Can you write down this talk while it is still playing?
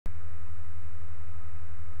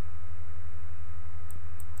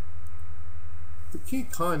key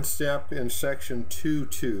concept in section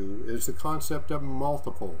 2.2 is the concept of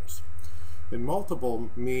multiples. And multiple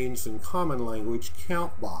means in common language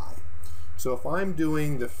count by. So if I'm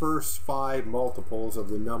doing the first 5 multiples of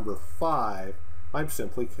the number 5, I'm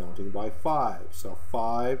simply counting by 5. So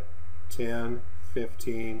 5, 10,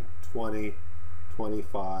 15, 20,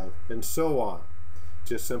 25, and so on.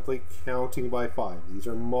 Just simply counting by 5. These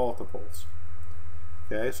are multiples.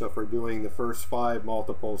 Okay, so if we're doing the first 5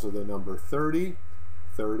 multiples of the number 30,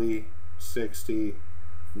 30, 60,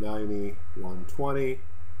 90, 120,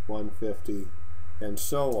 150, and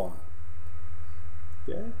so on.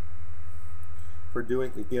 Okay. We're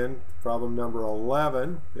doing, again, problem number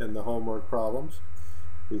 11 in the homework problems.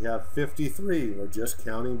 We have 53. We're just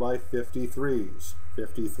counting by 53s.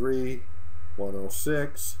 53,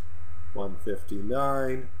 106,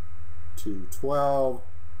 159, 212,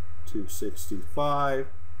 265,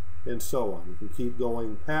 and so on. You can keep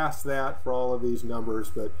going past that for all of these numbers,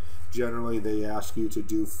 but generally they ask you to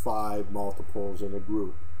do 5 multiples in a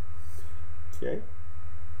group. Okay.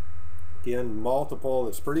 Again, multiple,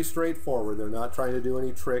 it's pretty straightforward. They're not trying to do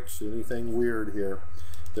any tricks, anything weird here.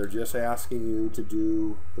 They're just asking you to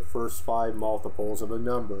do the first 5 multiples of a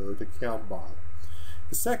number to count by.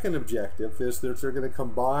 The second objective is that they're going to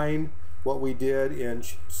combine what we did in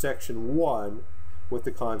section 1 with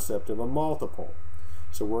the concept of a multiple.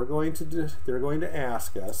 So they're going to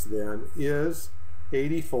ask us then, is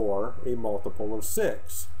 84 a multiple of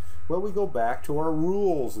 6? Well, we go back to our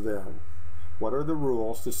rules then. What are the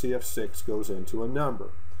rules to see if 6 goes into a number?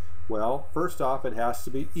 Well, first off, it has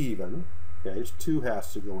to be even. Okay, 2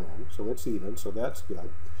 has to go in, so it's even, so that's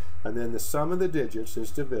good. And then the sum of the digits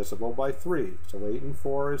is divisible by 3. So 8 and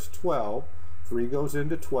 4 is 12. 3 goes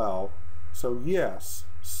into 12. So yes,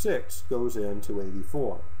 6 goes into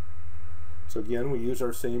 84. So again, we use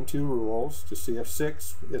our same 2 rules to see if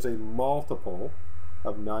 6 is a multiple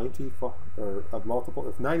of 95, or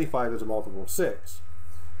if 95 is a multiple of 6.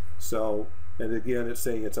 So, and again, it's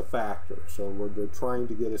saying it's a factor. So they're trying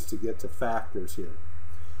to get us to get to factors here.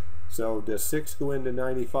 So does 6 go into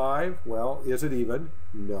 95? Well, is it even?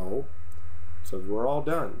 No. So we're all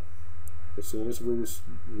done. As soon as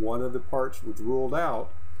one of the parts was ruled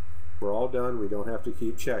out, we're all done. We don't have to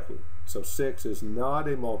keep checking. So 6 is not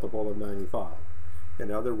a multiple of 95. In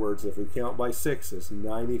other words, if we count by 6s,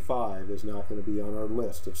 95 is not going to be on our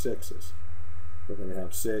list of 6s. We're going to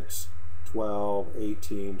have 6, 12,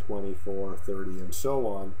 18, 24, 30, and so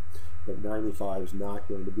on. But 95 is not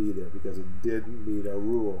going to be there because it didn't meet our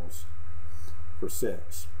rules for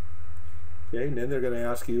 6. Okay, and then they're going to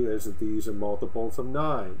ask you, is that these are multiples of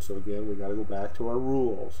 9? So again, we got to go back to our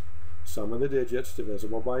rules. Sum of the digits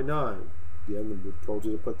divisible by 9. Again, we told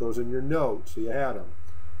you to put those in your notes, so you had them.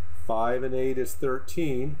 5 and 8 is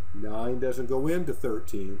 13. 9 doesn't go into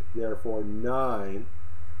 13. Therefore, 9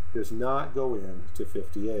 does not go into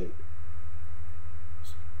 58.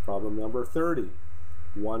 Problem number 30.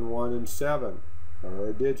 1, 1, and 7 are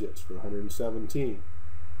our digits for 117.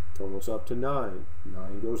 Totals up to 9.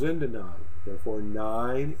 9 goes into 9. Therefore,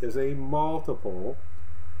 9 is a multiple,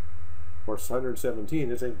 or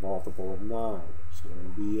 117 is a multiple of 9. So it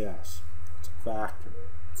will be yes. It's a factor.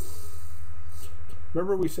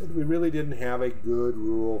 Remember, we said we really didn't have a good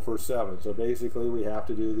rule for 7. So basically, we have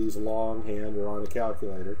to do these longhand or on a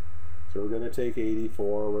calculator. So we're going to take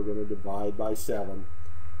 84. We're going to divide by 7.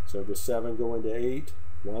 So does 7 go into 8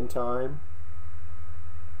 one time?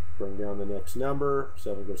 Bring down the next number.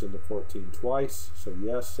 7 goes into 14 twice. So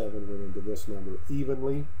yes, 7 went into this number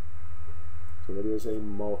evenly. So it is a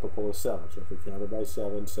multiple of 7. So if we counted by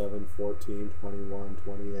 7, 7, 14, 21,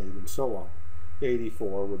 28, and so on.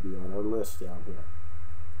 84 would be on our list down here.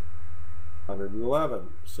 111,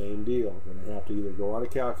 same deal. Going to have to either go on a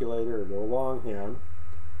calculator or go longhand.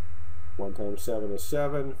 1 times 7 is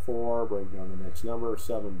 7. 4, bring down the next number.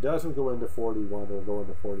 7 doesn't go into 41, it'll go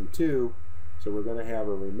into 42. So we're going to have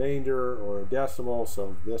a remainder or a decimal,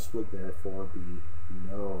 so this would therefore be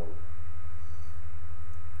no.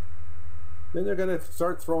 Then they're going to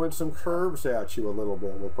start throwing some curves at you a little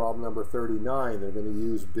bit. With problem number 39, they're going to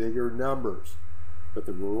use bigger numbers. But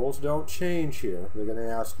the rules don't change here. They're going to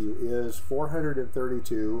ask you, is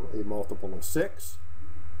 432 a multiple of 6?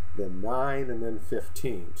 Then 9, and then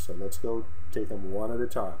 15. So let's go take them one at a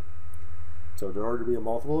time. So in order to be a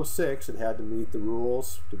multiple of 6, it had to meet the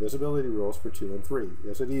rules, divisibility rules for 2 and 3.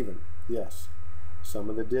 Is it even? Yes. Sum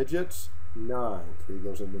of the digits, 9. 3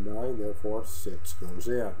 goes into 9, therefore 6 goes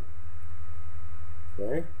in.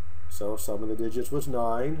 Okay? So sum of the digits was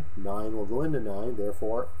 9. 9 will go into 9,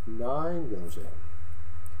 therefore 9 goes in.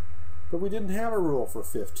 But we didn't have a rule for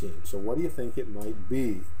 15, so what do you think it might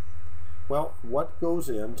be? Well, what goes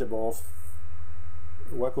into both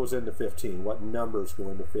what goes into 15? What numbers go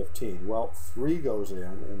into 15? Well, 3 goes in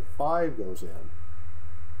and 5 goes in.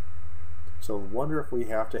 So wonder if we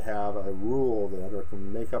have to have a rule then, or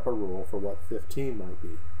can make up a rule for what 15 might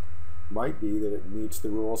be. Might be that it meets the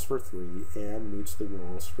rules for 3 and meets the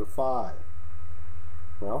rules for 5.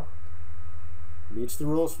 Well, meets the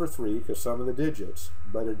rules for 3 because some of the digits,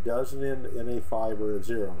 but it doesn't end in a 5 or a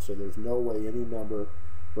 0. So there's no way any number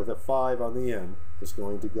with a 5 on the end is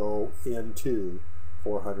going to go into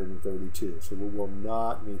 432. So we will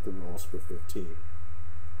not meet the rules for 15.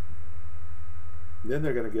 Then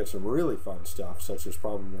they're going to get some really fun stuff, such as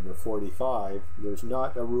problem number 45. There's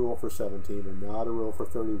not a rule for 17 or not a rule for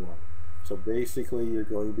 31. So basically you're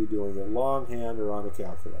going to be doing it longhand or on a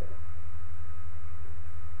calculator.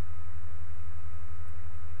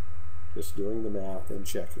 Just doing the math and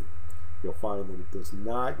checking. You'll find that it does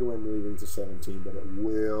not go in leading to 17, but it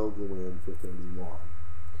will go in for 31.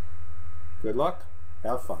 Good luck.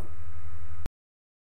 Have fun.